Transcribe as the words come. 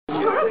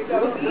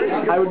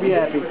I would be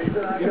happy.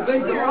 It's the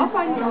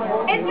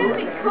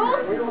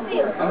Colts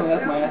Steelers. Oh,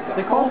 that's my ass.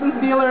 The Colts and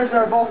Steelers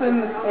are both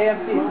in the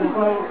AFC. There's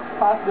no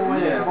possible way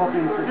they're both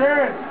in the AFC.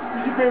 Jared,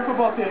 who's your favorite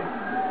football team?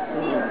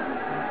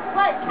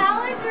 What,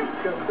 college or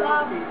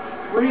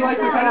Where do you like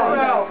your college?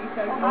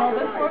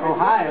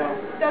 Ohio.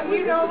 Doug,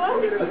 you know what?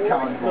 That's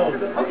college.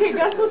 Okay,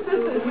 guess what this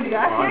is, you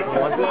guys?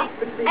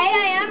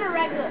 A.I.M. or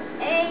regular?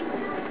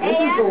 This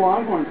is the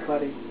Longhorns,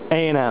 buddy.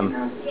 A&M.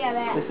 Yeah,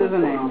 that. This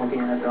isn't A.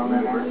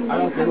 I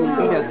don't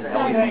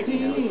think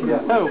he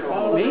does. Oh,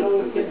 me?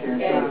 Ohio State.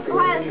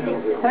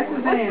 Texas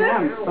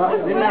A&M.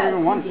 They've never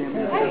even won a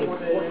championship.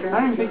 I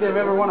don't even think they've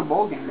ever won a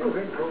bowl game.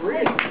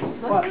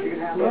 What?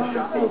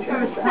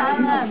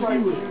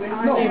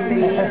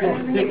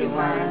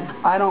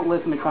 I don't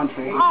listen to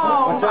country. Oh,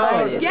 What's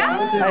wrong with you?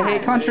 yeah. I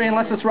hate country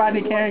unless it's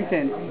Rodney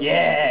Carrington.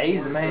 Yeah,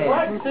 he's the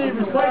man.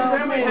 Who's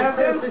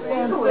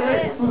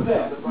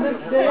that?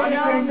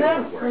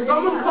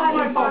 Someone call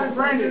my phone.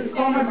 Brandon,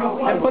 call my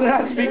phone. I put it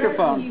on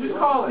speakerphone. Just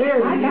call it.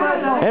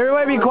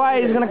 Everybody be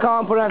quiet. He's going to call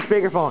and put it on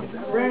speakerphone.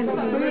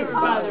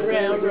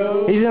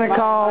 He's going to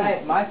call.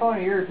 My phone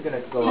or yours is going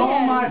to go Oh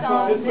off. my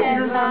God.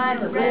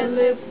 Red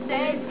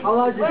lipstick. How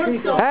large is your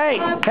speaker? Hey,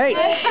 hey.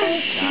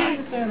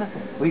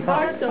 We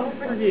call. Don't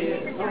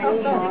forget.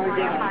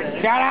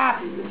 Shut up.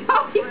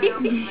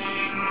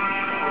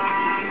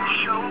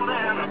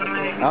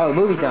 Oh,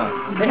 movie time.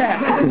 Yeah.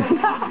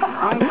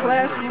 I'm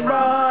classy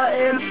bra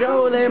and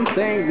show them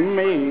things to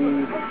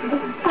me.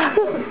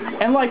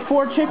 And like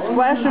 4 chicks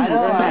flashing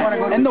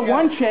and the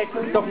one chick,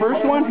 the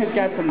first one has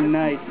got some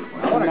nice.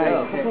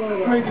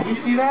 Wait, did you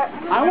see that?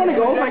 I want to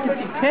go if I can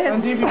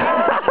see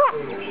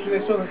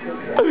tits.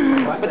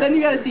 But then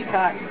you gotta see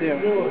cocks too.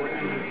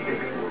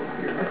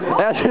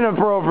 That's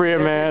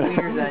inappropriate, man.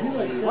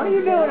 What are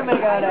you doing to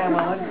make out that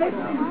one?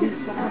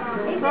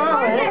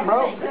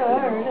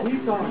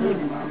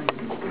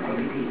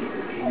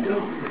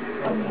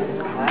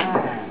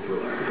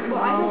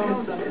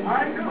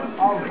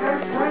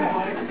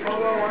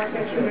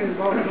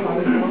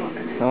 I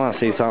want to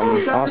see something.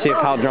 I want to see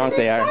how drunk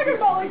they are.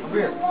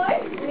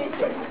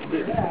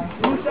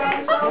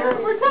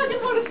 We're talking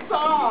about a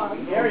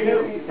song. Gary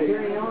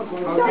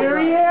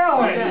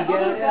Allen.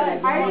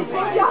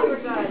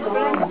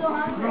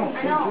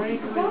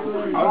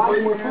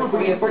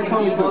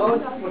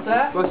 What's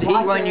that? Supposed to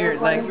eat when you're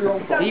like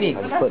eating.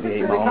 Just put the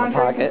 8-ball in the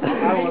pocket.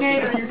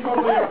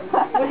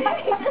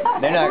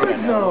 They're not gonna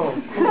know.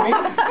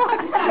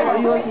 Are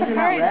you listening to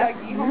that rap?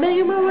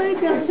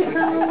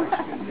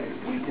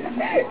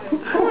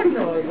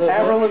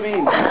 Avril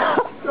Lavigne.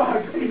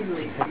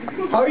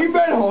 How you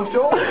been,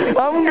 Hoshal?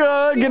 I'm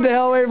good. Get the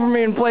hell away from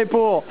me and play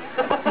pool.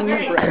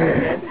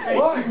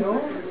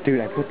 Dude,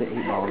 I put the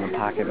 8-ball in the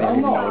pocket. I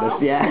didn't notice.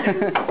 Yeah.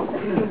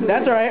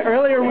 That's alright.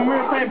 Earlier when we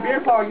were playing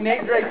beer pong,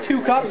 Nate drank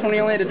 2 cups when he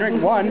only had to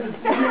drink 1.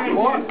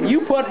 What?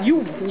 You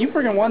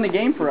freaking won the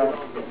game for us.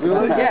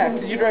 Really? Yeah,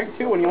 because you drank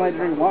 2 when you only had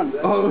to drink 1.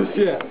 Oh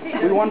shit.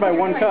 We won by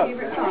 1 cup. You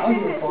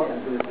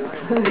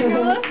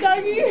love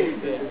Dougie?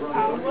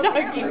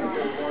 Dougie.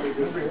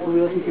 We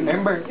listened to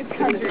Remember?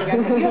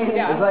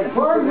 It's like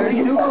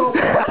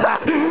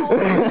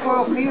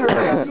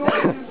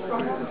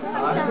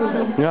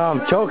 4:32. No,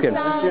 I'm choking. Hey,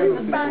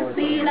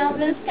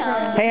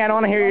 I don't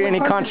want to hear any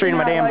country in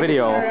my damn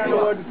video.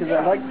 Because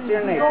I'd like to see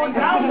her name. She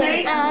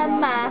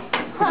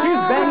was Woo!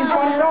 banging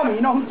Tony Roman.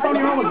 You know who Tony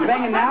Roman's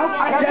banging now?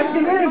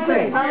 Jessica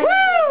Anderson.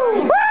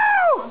 Woo! Woo!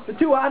 The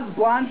 2 hottest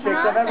blonde chicks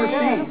I've ever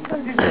seen.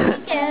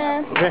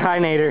 Say hi,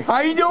 Nader.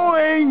 How you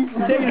doing?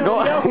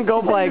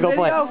 Go play.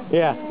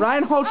 Yeah.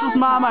 Ryan Hoshal's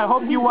mom, I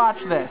hope you watch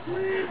this.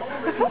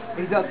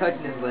 He's not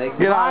touching his leg.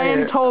 Get out of Ryan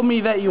here. told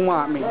me that you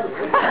want me.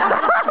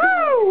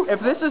 If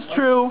this is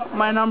true,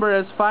 my number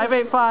is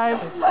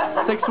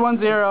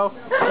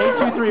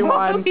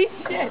 585-610-8231. Holy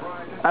shit.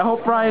 I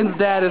hope Ryan's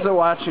dad isn't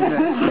watching this.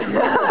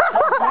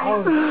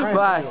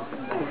 Bye.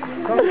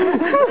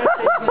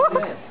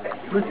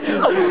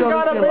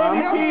 Got a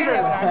baby Peter.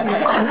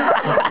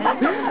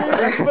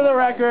 Just for the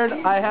record,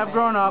 I have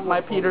grown up.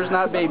 My Peter's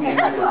not baby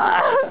anymore.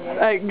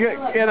 Hey,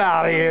 get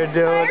out of here, I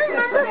dude.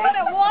 remember what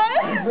it was.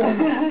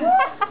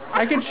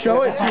 I can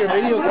show it to your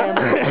video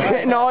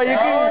camera. No, you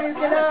can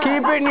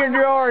keep it in your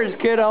drawers,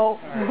 kiddo.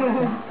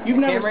 You've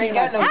never Camera seen ain't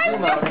got that. no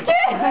zoom out.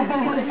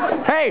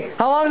 Hey,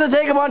 how long does it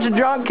take a bunch of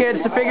drunk kids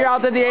to figure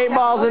out that the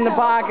 8-ball's in the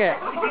pocket?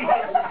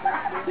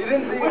 They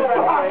don't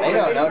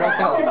know, don't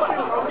tell them.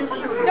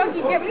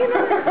 Dougie, give me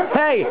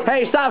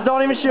Hey, stop,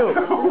 don't even shoot.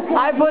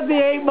 I put the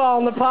 8-ball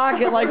in the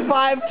pocket like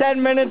 5-10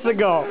 minutes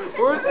ago.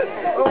 Where's it?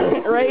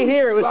 Right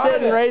here, it was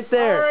sitting right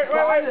there.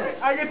 Alright, wait.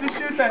 I get to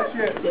shoot that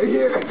shit.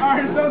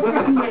 Alright, so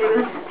later.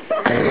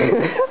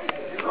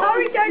 How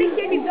retarded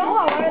can you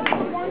go?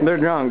 They're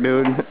drunk,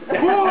 dude.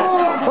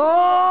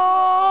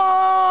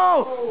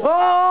 Oh!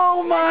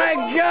 Oh my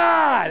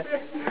God!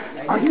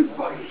 Are you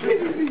fucking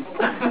kidding me?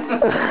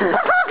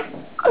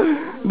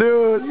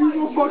 Dude. You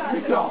go fuck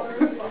yourself.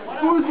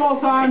 Foosball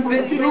time.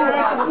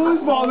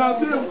 Foosball now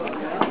too.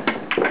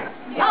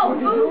 Oh,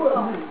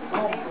 foosball.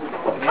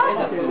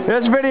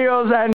 This video's ending.